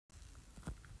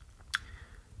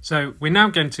So we're now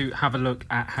going to have a look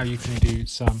at how you can do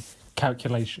some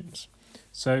calculations.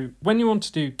 So when you want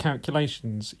to do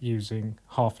calculations using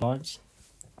half-lives,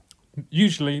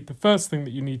 usually the first thing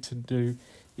that you need to do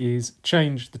is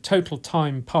change the total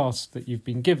time passed that you've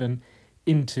been given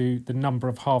into the number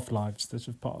of half-lives that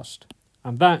have passed.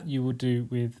 And that you will do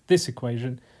with this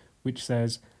equation, which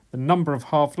says the number of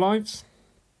half-lives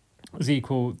is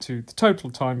equal to the total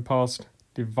time passed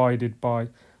divided by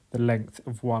the length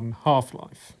of one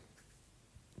half-life.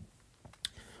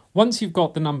 Once you've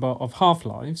got the number of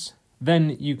half-lives,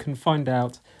 then you can find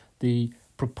out the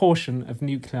proportion of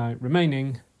nuclei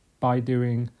remaining by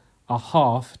doing a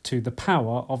half to the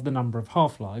power of the number of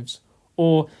half-lives,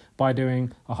 or by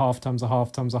doing a half times a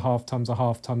half times a half times a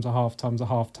half times a half times a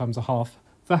half times a half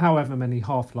for however many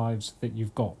half-lives that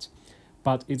you've got.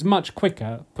 But it's much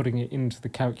quicker putting it into the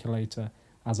calculator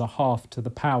as a half to the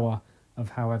power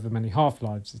of however many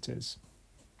half-lives it is.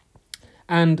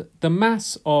 And the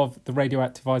mass of the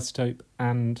radioactive isotope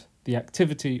and the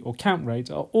activity or count rate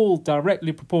are all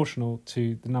directly proportional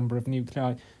to the number of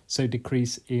nuclei, so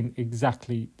decrease in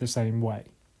exactly the same way.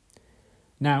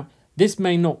 Now, this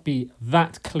may not be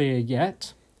that clear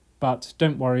yet, but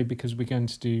don't worry because we're going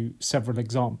to do several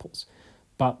examples.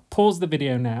 But pause the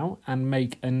video now and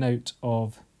make a note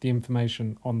of the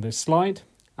information on this slide.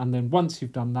 And then once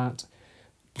you've done that,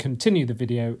 continue the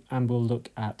video and we'll look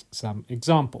at some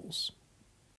examples.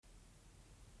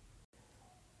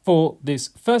 For this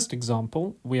first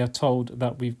example, we are told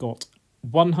that we've got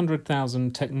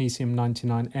 100,000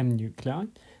 technetium-99m nuclei,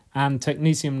 and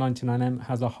technetium-99m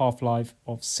has a half-life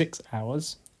of 6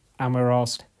 hours, and we're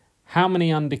asked how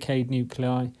many undecayed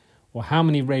nuclei or how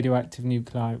many radioactive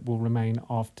nuclei will remain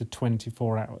after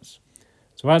 24 hours.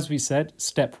 So as we said,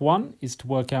 step 1 is to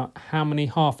work out how many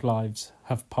half-lives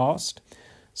have passed.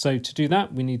 So to do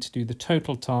that, we need to do the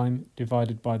total time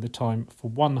divided by the time for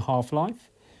one half-life.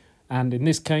 And in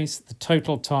this case, the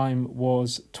total time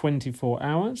was 24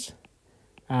 hours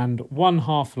and one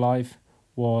half-life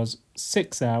was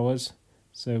 6 hours.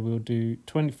 So we'll do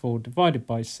 24 divided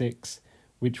by 6,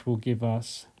 which will give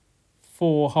us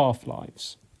 4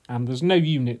 half-lives. And there's no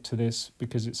unit to this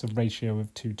because it's a ratio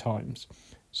of 2 times.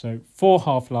 So 4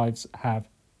 half-lives have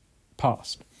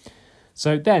passed.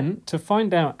 So then, to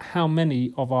find out how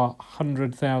many of our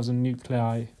 100,000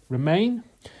 nuclei remain,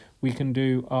 we can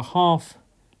do a half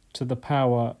to the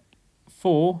power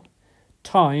 4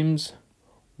 times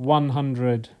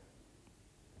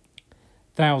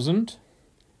 100,000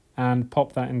 and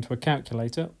pop that into a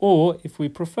calculator. Or if we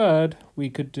preferred, we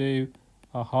could do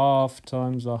a half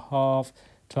times a half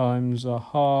times a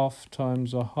half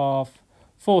times a half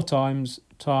 4 times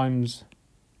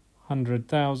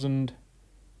 100,000,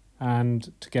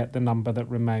 and to get the number that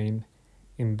remain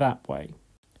in that way.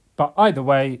 But either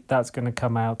way, that's going to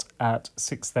come out at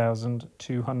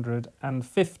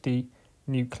 6,250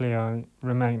 nuclei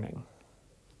remaining.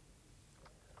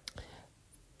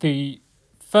 The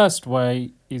first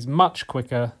way is much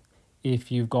quicker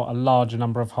if you've got a larger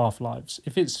number of half-lives.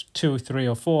 If it's 2 or 3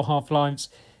 or 4 half-lives,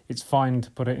 it's fine to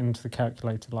put it into the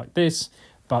calculator like this.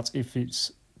 But if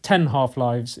it's 10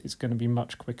 half-lives, it's going to be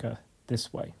much quicker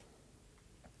this way.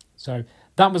 So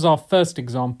that was our first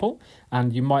example,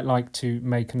 and you might like to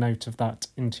make a note of that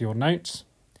into your notes.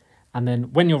 And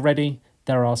then when you're ready,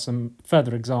 there are some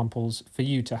further examples for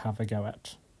you to have a go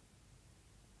at.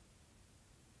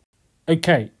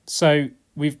 Okay, so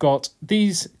we've got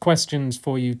these questions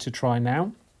for you to try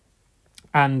now.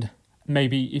 And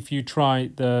maybe if you try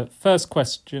the first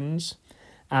questions,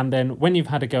 and then when you've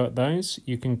had a go at those,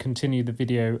 you can continue the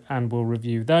video and we'll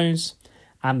review those.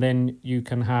 And then you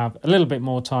can have a little bit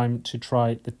more time to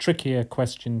try the trickier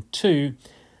question 2,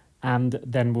 and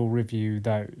then we'll review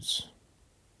those.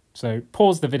 So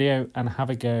pause the video and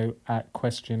have a go at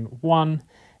question 1,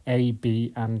 A,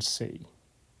 B, and C.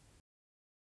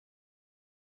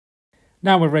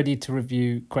 Now we're ready to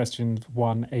review questions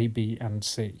 1, A, B, and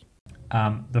C.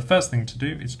 The first thing to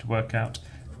do is to work out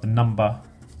the number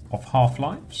of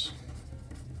half-lives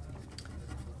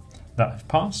that have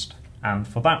passed. And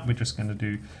for that, we're just going to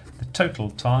do the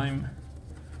total time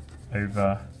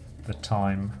over the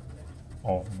time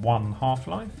of one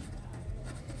half-life,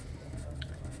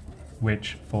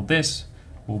 which for this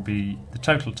will be the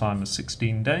total time of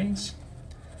 16 days,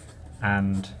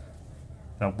 and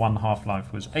the one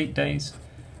half-life was 8 days,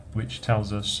 which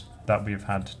tells us that we've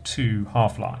had 2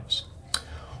 half-lives.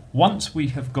 Once we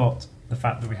have got the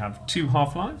fact that we have 2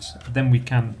 half-lives, then we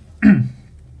can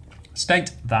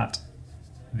state that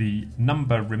the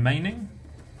number remaining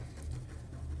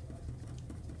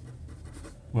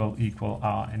will equal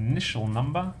our initial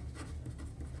number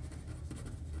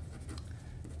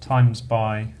times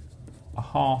by a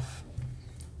half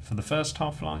for the first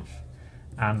half-life,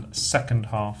 and second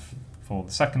half for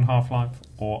the second half-life,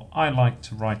 or I like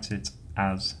to write it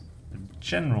as the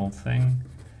general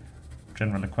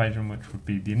equation, which would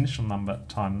be the initial number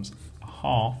times a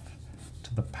half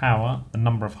to the power, the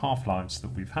number of half-lives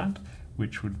that we've had,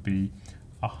 which would be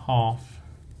a half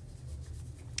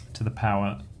to the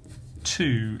power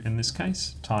 2 in this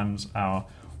case, times our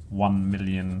 1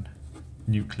 million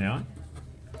nuclei.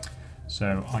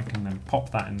 So I can then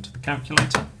pop that into the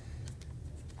calculator,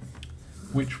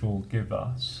 which will give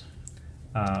us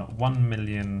 1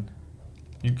 million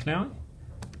nuclei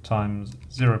times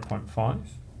 0.5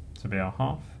 to be our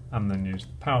half, and then use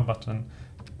the power button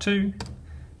 2,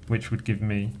 which would give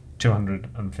me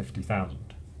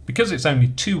 250,000. Because it's only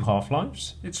 2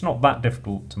 half-lives, it's not that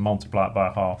difficult to multiply it by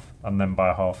a half and then by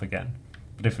a half again.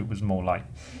 But if it was more like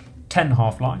 10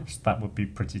 half-lives, that would be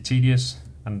pretty tedious,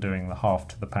 and doing the half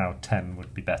to the power 10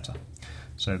 would be better.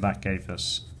 So that gave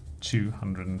us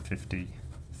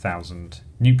 250,000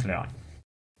 nuclei.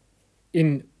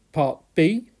 In part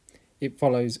B, it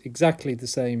follows exactly the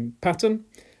same pattern,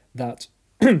 that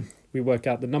we work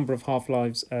out the number of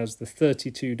half-lives as the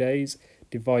 32 days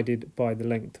divided by the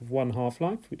length of one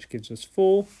half-life, which gives us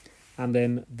 4, and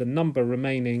then the number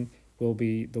remaining will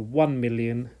be the 1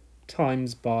 million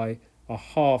times by a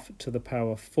half to the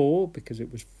power 4, because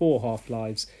it was 4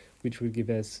 half-lives, which would give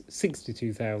us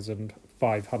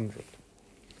 62,500.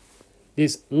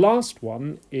 This last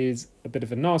one is a bit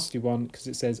of a nasty one, because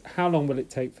it says how long will it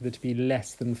take for there to be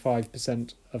less than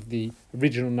 5% of the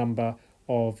original number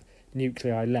of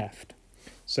nuclei left.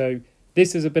 So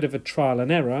this is a bit of a trial and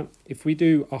error. If we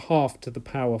do a half to the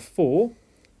power 4,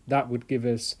 that would give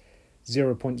us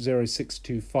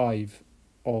 0.0625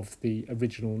 of the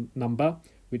original number,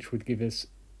 which would give us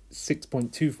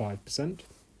 6.25%.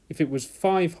 If it was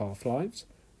 5 half-lives,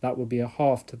 that would be a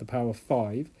half to the power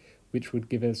 5, which would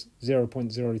give us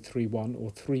 0.031 or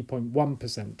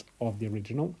 3.1% of the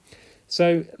original.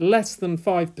 So less than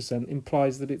 5%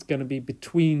 implies that it's going to be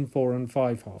between 4 and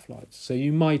 5 half-lives. So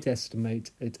you might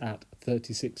estimate it at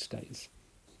 36 days.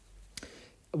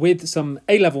 With some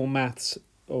A-level maths,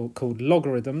 or called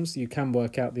logarithms, you can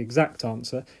work out the exact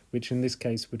answer, which in this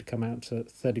case would come out to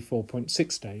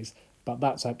 34.6 days, but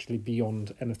that's actually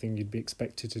beyond anything you'd be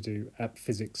expected to do at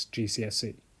Physics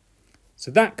GCSE.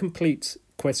 So that completes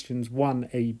questions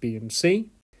 1A, B and C.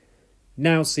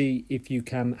 Now see if you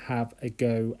can have a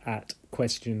go at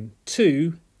question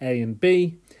 2, A and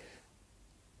B,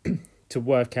 to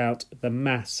work out the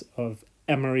mass of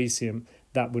americium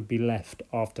that would be left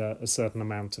after a certain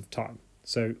amount of time.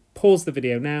 So pause the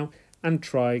video now and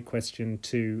try question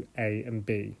 2A and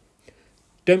B.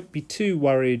 Don't be too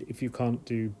worried if you can't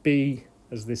do B,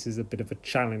 as this is a bit of a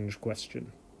challenge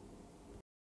question.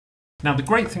 Now the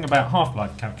great thing about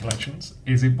half-life calculations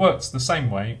is it works the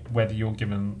same way whether you're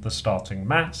given the starting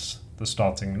mass, the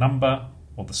starting number,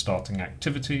 or the starting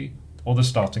activity, or the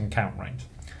starting count rate.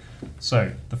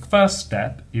 So the first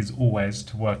step is always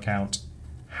to work out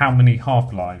how many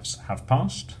half-lives have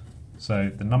passed.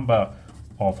 So the number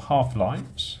of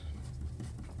half-lives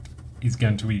is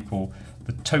going to equal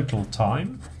the total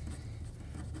time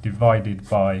divided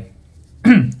by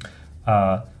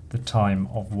the time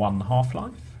of one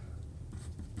half-life,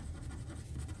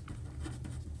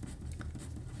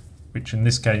 which in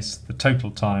this case the total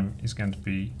time is going to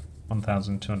be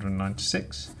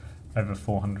 1,296 over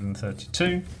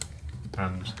 432,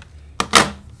 and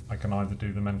I can either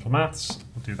do the mental maths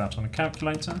or do that on a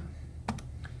calculator,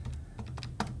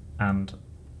 and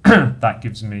that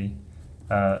gives me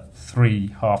 3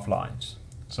 half-lives.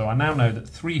 So I now know that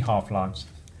 3 half-lives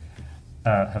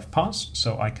have passed,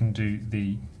 so I can do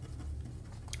the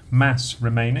mass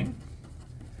remaining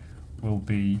will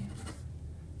be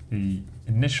the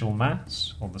initial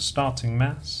mass, or the starting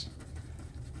mass,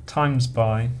 times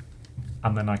by,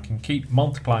 and then I can keep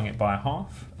multiplying it by a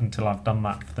half until I've done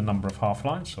that for the number of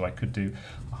half-lives. So I could do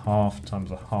a half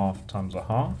times a half times a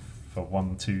half for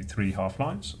 1, 2, 3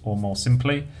 half-lives, or more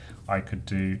simply, I could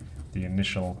do the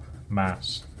initial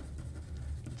mass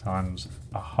times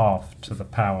a half to the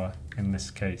power, in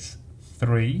this case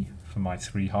 3, for my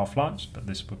 3 half-lives, but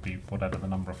this would be whatever the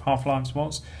number of half-lives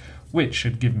was, which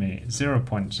should give me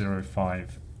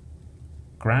 0.05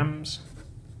 grams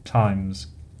times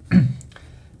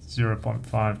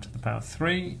 0.5 to the power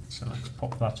 3. So let's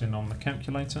pop that in on the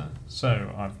calculator.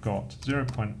 So I've got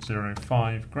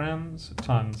 0.05 grams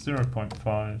times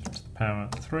 0.5 to the power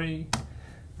 3,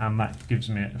 and that gives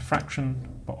me a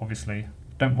fraction, but obviously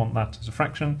don't want that as a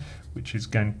fraction, which is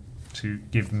going to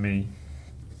give me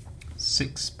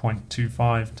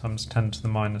 6.25 times 10 to the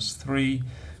minus 3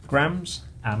 grams,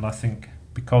 and I think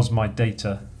because my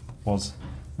data was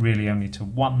really only to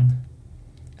one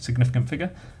significant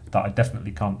figure, that I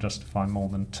definitely can't justify more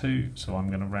than 2, so I'm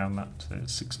going to round that to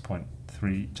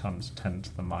 6.3 times 10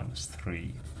 to the minus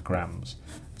 3 grams.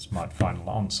 That's my final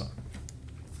answer.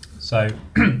 So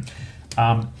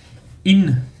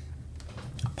in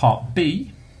part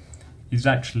B is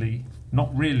actually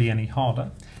not really any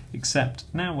harder, except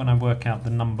now when I work out the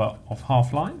number of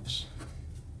half-lives,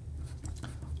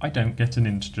 I don't get an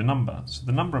integer number. So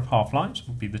the number of half-lives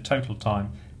will be the total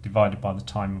time divided by the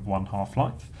time of one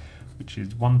half-life, which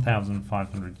is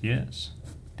 1,500 years,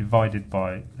 divided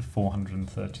by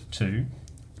 432.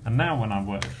 And now when I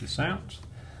work this out,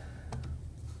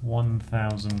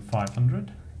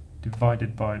 1,500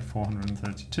 divided by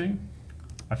 432,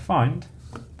 I find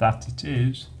that it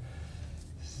is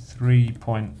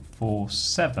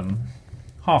 3.47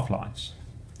 half-lives.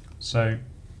 So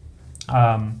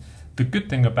the good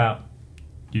thing about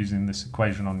using this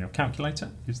equation on your calculator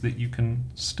is that you can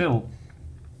still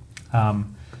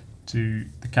do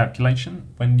the calculation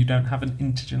when you don't have an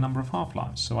integer number of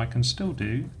half-lives. So I can still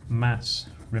do mass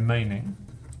remaining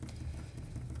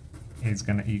is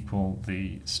going to equal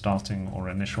the starting or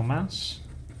initial mass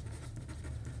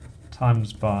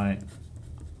times by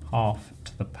half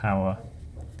to the power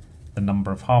the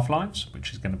number of half-lives,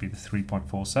 which is going to be the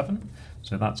 3.47.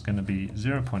 So that's going to be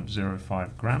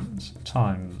 0.05 grams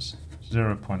times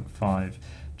 0.5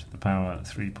 to the power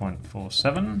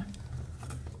 3.47.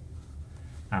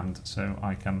 And so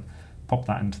I can pop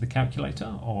that into the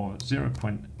calculator, or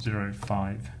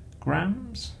 0.05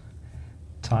 grams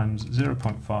times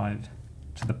 0.5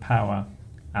 to the power,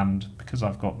 and because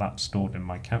I've got that stored in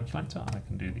my calculator, I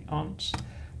can do the answer,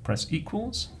 press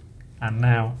equals, and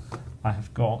now I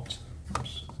have got,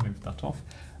 oops, move that off,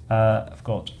 I've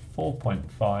got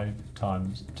 4.5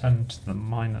 times 10 to the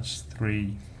minus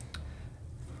 3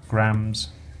 grams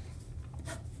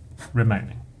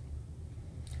remaining.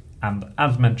 And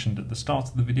as mentioned at the start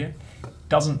of the video, it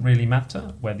doesn't really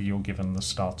matter whether you're given the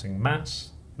starting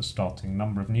mass, the starting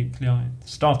number of nuclei, the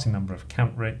starting number of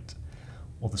count rate,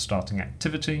 or the starting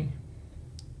activity.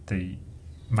 The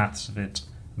maths of it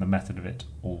and the method of it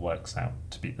all works out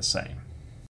to be the same.